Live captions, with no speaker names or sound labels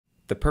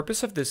The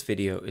purpose of this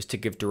video is to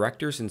give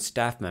directors and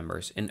staff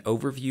members an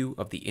overview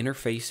of the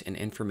interface and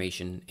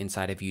information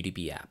inside of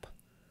UDBapp.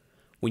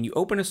 When you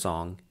open a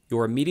song,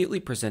 you're immediately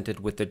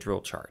presented with the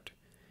drill chart.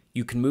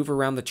 You can move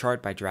around the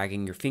chart by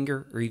dragging your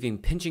finger or even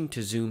pinching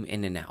to zoom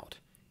in and out.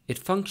 It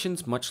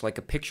functions much like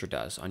a picture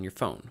does on your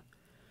phone.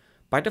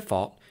 By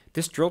default,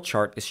 this drill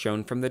chart is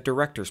shown from the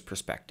director's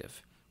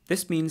perspective.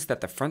 This means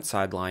that the front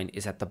sideline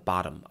is at the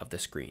bottom of the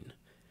screen.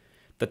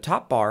 The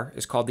top bar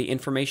is called the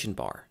information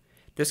bar.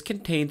 This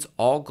contains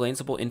all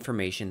glanceable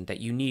information that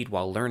you need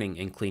while learning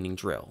and cleaning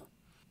drill.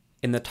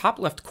 In the top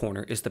left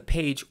corner is the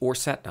page or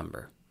set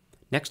number.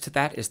 Next to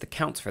that is the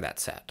counts for that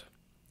set.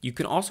 You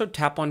can also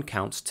tap on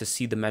counts to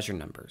see the measure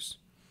numbers.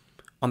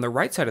 On the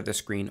right side of the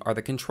screen are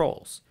the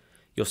controls.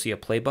 You'll see a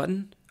play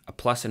button, a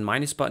plus and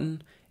minus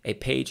button, a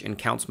page and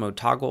counts mode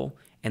toggle,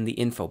 and the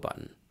info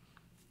button.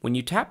 When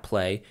you tap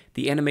play,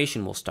 the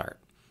animation will start.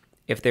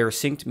 If there is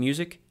synced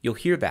music, you'll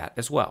hear that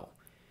as well.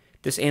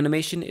 This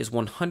animation is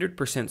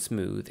 100%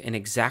 smooth and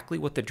exactly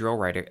what the drill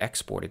writer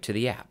exported to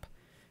the app.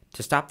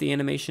 To stop the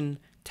animation,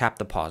 tap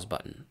the pause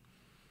button.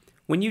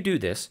 When you do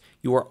this,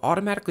 you are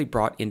automatically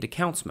brought into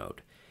counts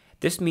mode.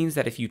 This means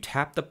that if you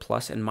tap the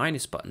plus and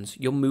minus buttons,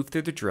 you'll move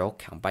through the drill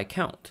count by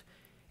count.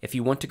 If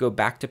you want to go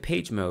back to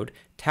page mode,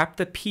 tap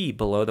the P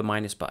below the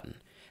minus button.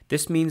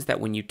 This means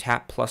that when you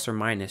tap plus or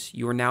minus,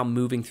 you are now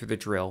moving through the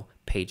drill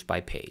page by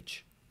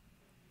page.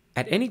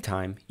 At any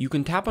time, you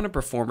can tap on a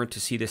performer to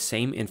see the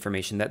same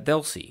information that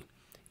they'll see.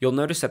 You'll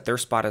notice that their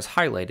spot is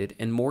highlighted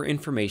and more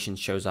information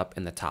shows up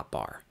in the top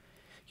bar.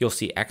 You'll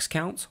see X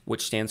counts,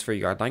 which stands for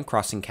yard line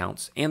crossing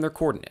counts, and their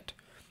coordinate.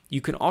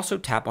 You can also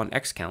tap on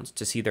X counts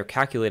to see their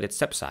calculated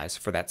step size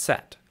for that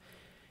set.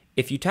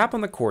 If you tap on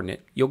the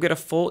coordinate, you'll get a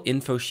full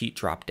info sheet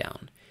drop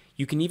down.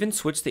 You can even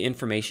switch the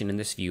information in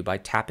this view by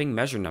tapping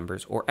measure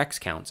numbers or X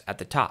counts at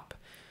the top.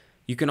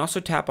 You can also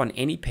tap on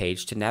any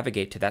page to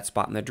navigate to that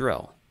spot in the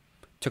drill.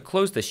 To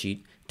close the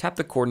sheet, tap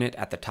the coordinate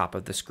at the top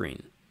of the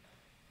screen.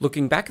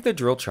 Looking back at the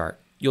drill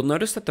chart, you'll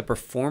notice that the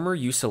performer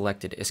you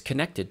selected is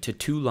connected to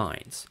two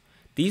lines.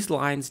 These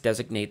lines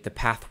designate the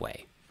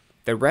pathway.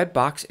 The red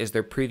box is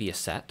their previous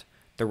set,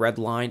 the red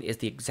line is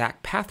the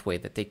exact pathway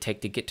that they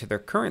take to get to their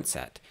current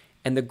set,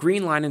 and the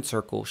green line and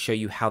circle show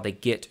you how they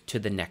get to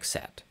the next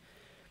set.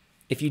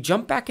 If you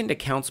jump back into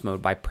counts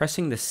mode by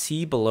pressing the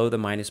C below the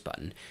minus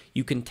button,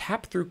 you can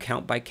tap through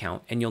count by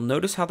count and you'll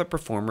notice how the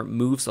performer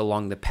moves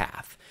along the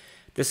path.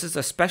 This is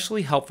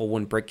especially helpful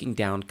when breaking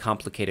down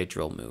complicated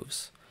drill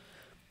moves.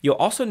 You'll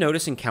also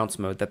notice in counts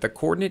mode that the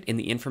coordinate in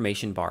the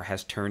information bar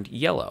has turned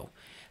yellow.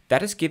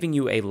 That is giving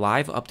you a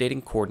live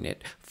updating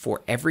coordinate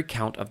for every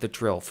count of the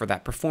drill for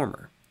that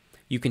performer.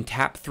 You can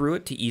tap through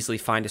it to easily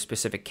find a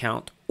specific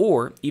count,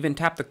 or even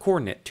tap the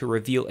coordinate to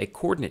reveal a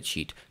coordinate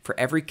sheet for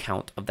every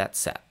count of that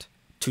set.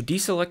 To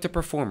deselect a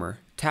performer,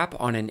 tap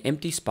on an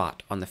empty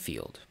spot on the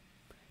field.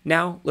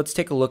 Now, let's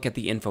take a look at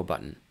the info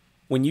button.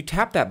 When you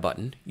tap that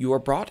button, you are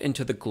brought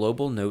into the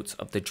global notes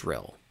of the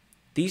drill.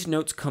 These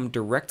notes come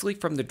directly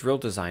from the drill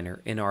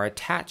designer and are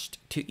attached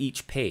to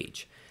each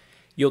page.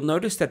 You'll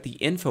notice that the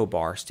info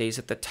bar stays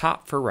at the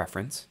top for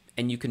reference,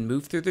 and you can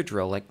move through the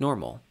drill like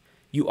normal.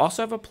 You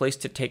also have a place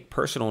to take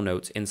personal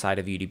notes inside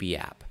of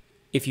UDBapp.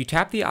 If you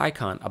tap the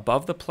icon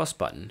above the plus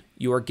button,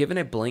 you are given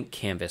a blank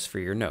canvas for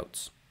your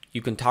notes.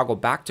 You can toggle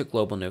back to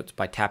global notes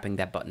by tapping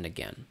that button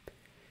again.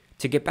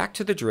 To get back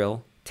to the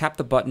drill, tap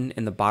the button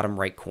in the bottom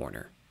right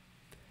corner.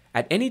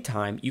 At any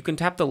time, you can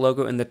tap the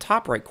logo in the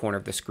top right corner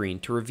of the screen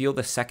to reveal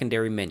the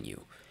secondary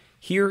menu.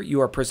 Here,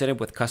 you are presented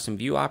with custom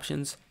view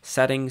options,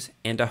 settings,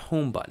 and a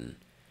home button.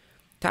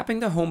 Tapping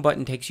the home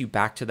button takes you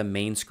back to the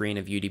main screen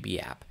of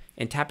UDBapp,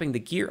 and tapping the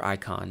gear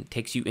icon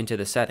takes you into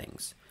the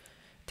settings.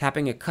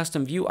 Tapping a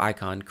custom view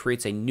icon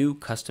creates a new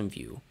custom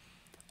view.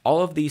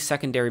 All of these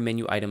secondary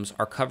menu items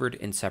are covered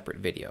in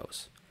separate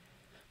videos.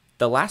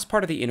 The last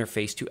part of the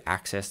interface to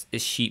access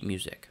is sheet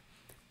music.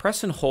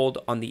 Press and hold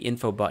on the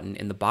info button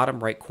in the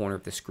bottom right corner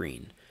of the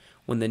screen.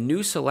 When the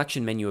new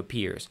selection menu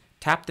appears,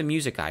 tap the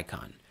music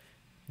icon.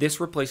 This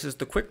replaces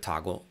the quick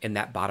toggle in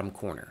that bottom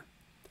corner.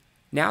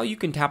 Now you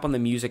can tap on the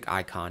music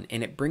icon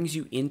and it brings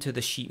you into the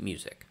sheet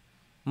music.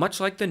 Much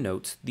like the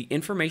notes, the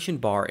information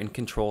bar and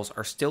controls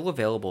are still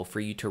available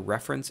for you to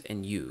reference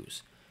and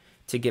use.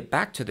 To get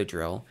back to the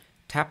drill,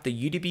 tap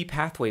the UDB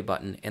pathway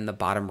button in the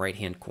bottom right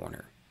hand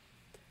corner.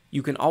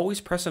 You can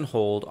always press and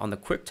hold on the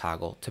quick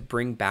toggle to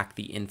bring back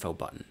the info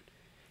button.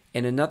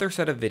 In another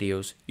set of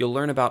videos, you'll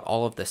learn about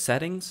all of the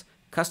settings,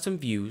 custom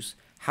views,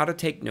 how to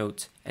take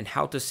notes, and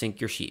how to sync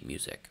your sheet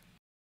music.